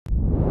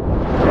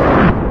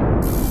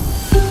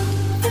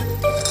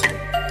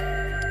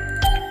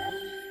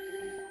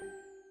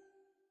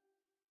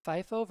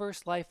FIFO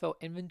versus LIFO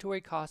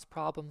inventory cost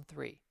problem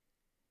 3.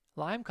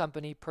 Lime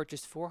Company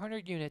purchased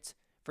 400 units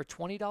for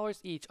 $20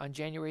 each on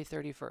January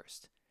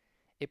 31st.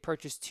 It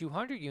purchased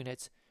 200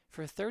 units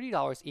for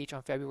 $30 each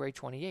on February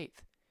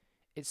 28th.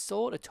 It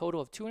sold a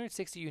total of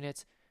 260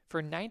 units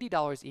for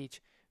 $90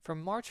 each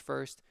from March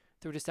 1st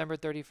through December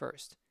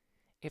 31st.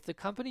 If the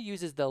company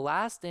uses the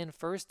last in,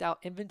 first out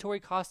inventory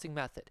costing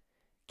method,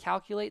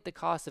 calculate the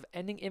cost of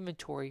ending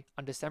inventory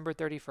on December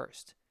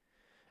 31st.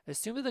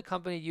 Assume that the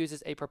company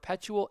uses a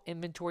perpetual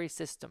inventory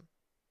system.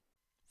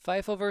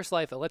 FIFO versus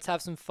LIFO. Let's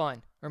have some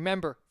fun.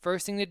 Remember,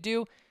 first thing to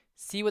do,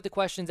 see what the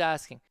question's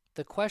asking.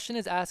 The question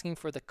is asking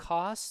for the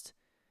cost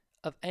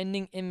of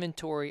ending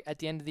inventory at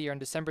the end of the year on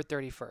December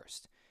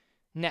 31st.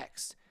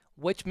 Next,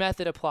 which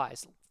method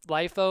applies?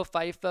 LIFO,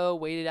 FIFO,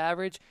 weighted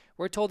average?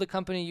 We're told the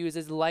company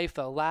uses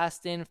LIFO,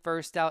 last in,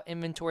 first out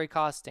inventory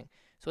costing.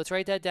 So let's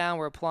write that down.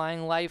 We're applying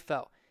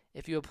LIFO.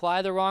 If you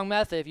apply the wrong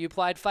method, if you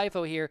applied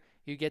FIFO here,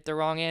 you get the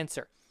wrong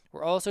answer.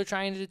 We're also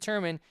trying to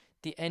determine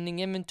the ending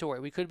inventory.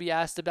 We could be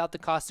asked about the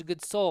cost of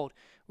goods sold.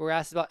 We're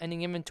asked about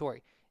ending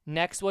inventory.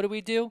 Next, what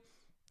do?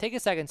 Take a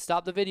second,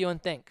 stop the video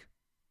and think.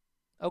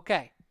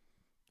 Okay,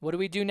 what do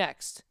we do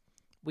next?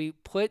 We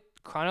put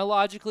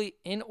chronologically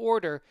in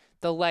order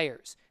the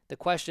layers. The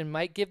question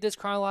might give this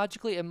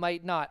chronologically, it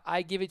might not.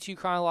 I give it to you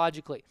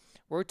chronologically.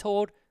 We're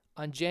told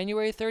on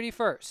January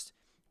 31st,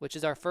 which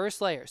is our first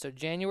layer. So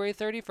January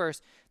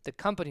 31st, the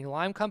company,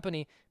 Lime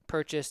Company,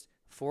 purchased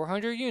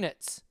 400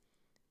 units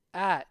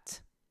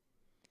at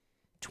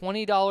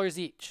 $20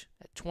 each.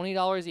 At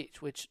 $20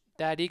 each, which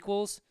that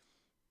equals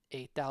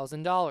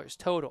 $8,000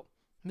 total.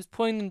 I'm just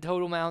putting in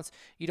total amounts.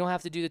 You don't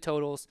have to do the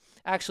totals.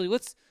 Actually,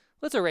 let's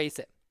erase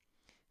it.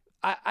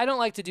 I don't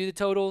like to do the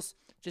totals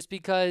just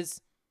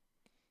because,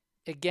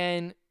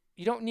 again,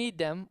 you don't need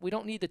them. We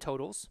don't need the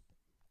totals.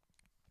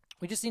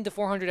 We just need the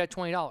 400 at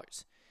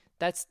 $20.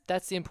 That's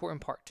the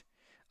important part.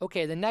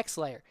 Okay, the next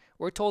layer.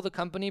 We're told the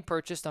company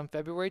purchased on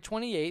February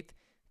 28th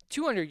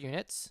 200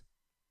 units.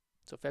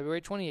 So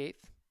February 28th,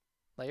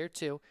 layer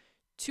 2,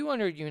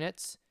 200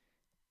 units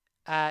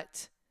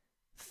at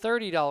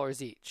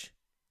 $30 each.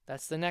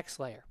 That's the next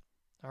layer.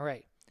 All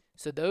right,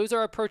 so those are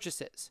our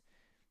purchases.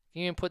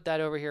 You can put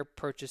that over here,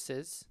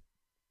 purchases.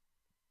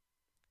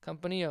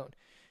 Company owned.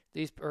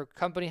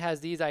 Company has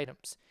these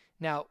items.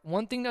 Now,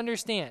 one thing to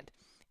understand,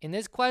 in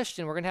this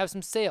question, we're going to have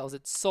some sales.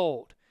 It's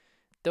sold.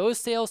 Those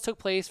sales took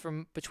place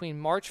from between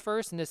March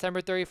 1st and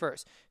December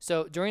 31st.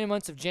 So during the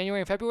months of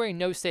January and February,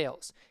 no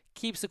sales.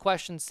 Keeps the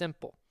question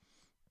simple.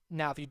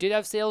 Now, if you did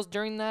have sales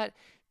during that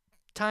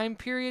time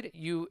period,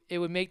 it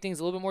would make things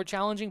a little bit more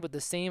challenging, but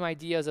the same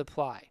ideas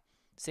apply.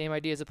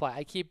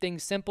 I keep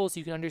things simple so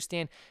you can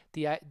understand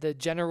the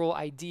general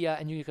idea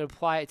and you can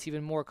apply it to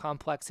even more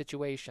complex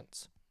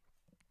situations.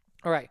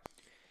 All right.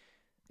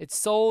 It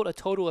sold a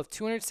total of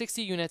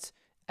 260 units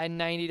at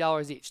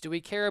 $90 each. Do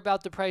we care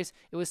about the price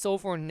it was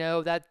sold for?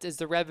 No, that is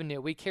the revenue.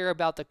 We care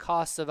about the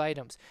costs of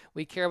items.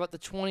 We care about the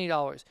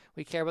 $20.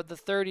 We care about the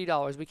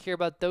 $30. We care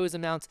about those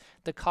amounts,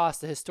 the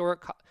cost, the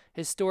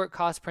historic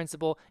cost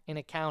principle in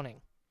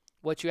accounting,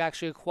 what you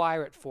actually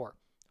acquire it for.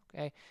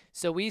 Okay,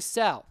 so we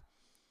sell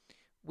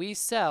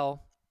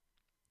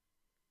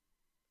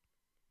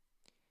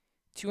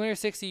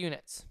 260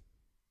 units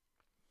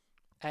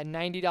at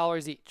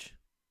 $90 each.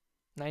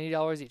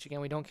 $90 each. Again,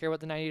 we don't care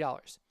about the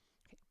 $90.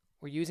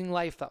 We're using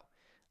LIFO.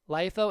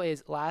 LIFO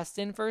is last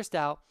in, first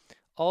out,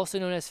 also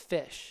known as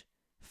FISH.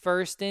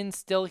 First in,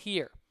 still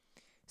here.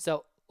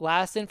 So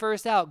last in,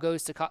 first out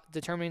goes to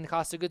determining the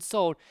cost of goods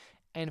sold.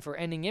 And for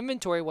ending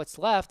inventory, what's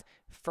left,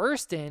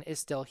 first in is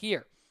still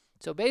here.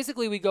 So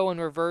basically, we go in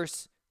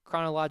reverse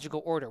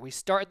chronological order. We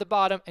start at the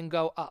bottom and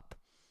go up.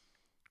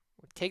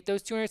 We take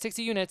those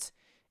 260 units,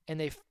 and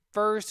they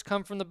first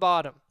come from the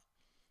bottom.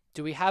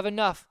 Do we have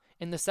enough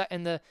in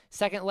the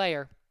second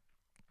layer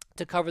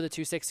to cover the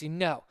 260?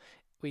 No.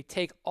 We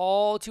take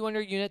all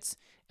 200 units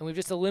and we've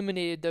just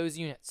eliminated those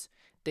units.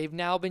 They've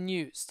now been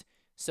used.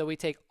 So we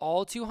take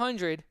all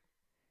 200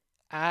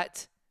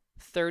 at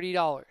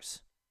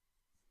 $30.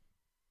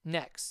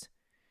 Next,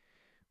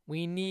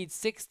 we need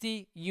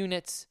 60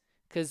 units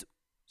because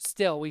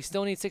we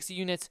still need 60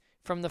 units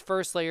from the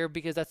first layer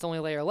because that's the only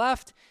layer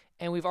left,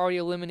 and we've already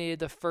eliminated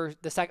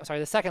the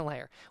second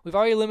layer. We've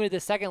already eliminated the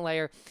second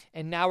layer,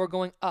 and now we're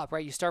going up,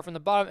 right? You start from the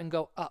bottom and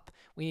go up.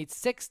 We need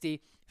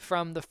 60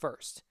 from the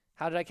first.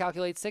 How did I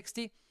calculate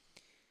 60?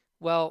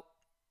 Well,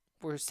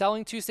 we're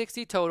selling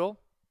 260 total.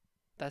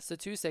 That's the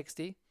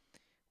 260.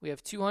 We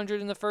have 200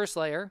 in the first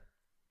layer.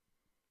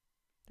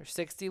 There's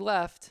 60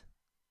 left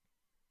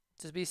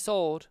to be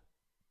sold.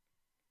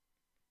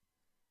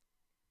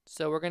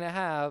 So we're going to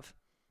have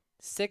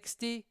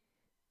 60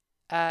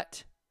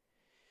 at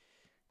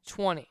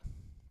 $20.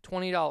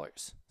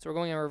 So we're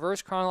going in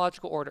reverse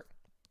chronological order.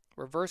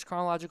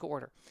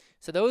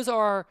 So those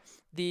are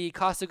the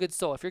cost of goods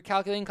sold. If you're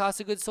calculating cost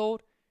of goods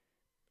sold,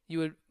 you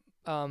would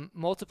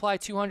multiply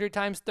 200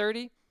 times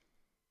 30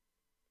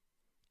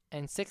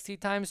 and 60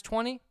 times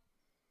 20.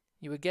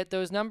 You would get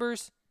those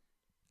numbers,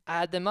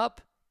 add them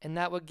up, and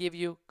that would give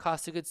you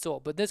cost of goods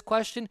sold. But this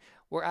question,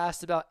 we're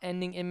asked about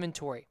ending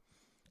inventory.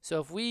 So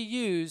if we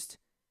used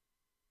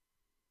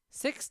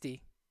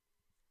 60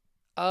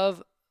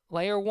 of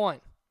layer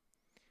 1,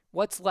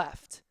 what's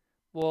left?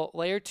 Well,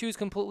 layer 2 is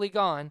completely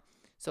gone,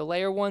 so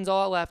layer 1's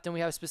all left, and we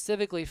have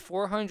specifically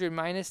 400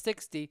 minus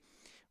 60.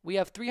 We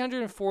have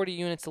 340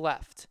 units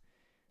left.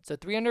 So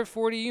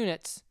 340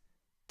 units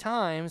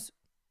times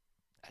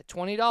at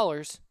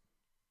 $20,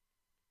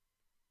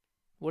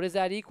 what does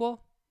that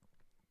equal?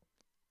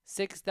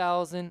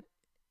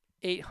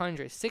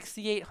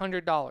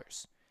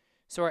 $6,800.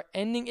 So our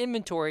ending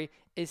inventory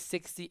is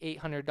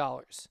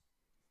 $6,800.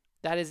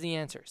 That is the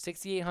answer.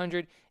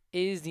 $6,800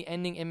 is the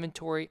ending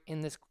inventory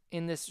in this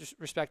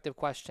respective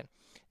question.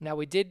 Now,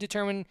 we did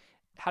determine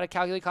how to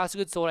calculate cost of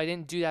goods sold. I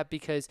didn't do that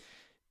because,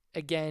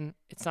 again,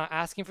 it's not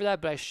asking for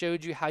that, but I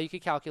showed you how you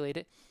could calculate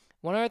it.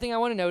 One other thing I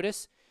want to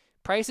notice,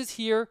 prices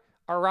here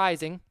are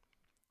rising.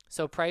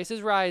 So price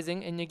is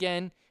rising, and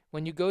again,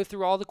 when you go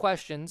through all the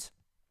questions,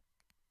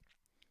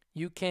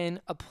 you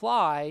can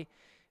apply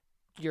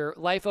your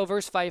LIFO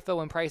versus FIFO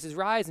when prices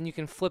rise, and you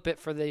can flip it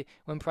for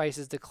when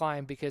prices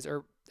decline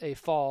or a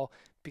fall,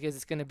 because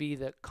it's going to be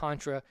the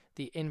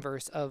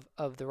inverse of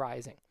the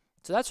rising.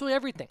 So that's really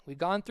everything. We've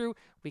gone through,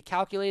 we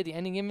calculated the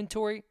ending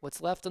inventory,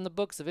 what's left on the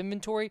books of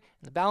inventory,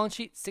 and the balance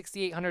sheet,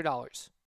 $6,800.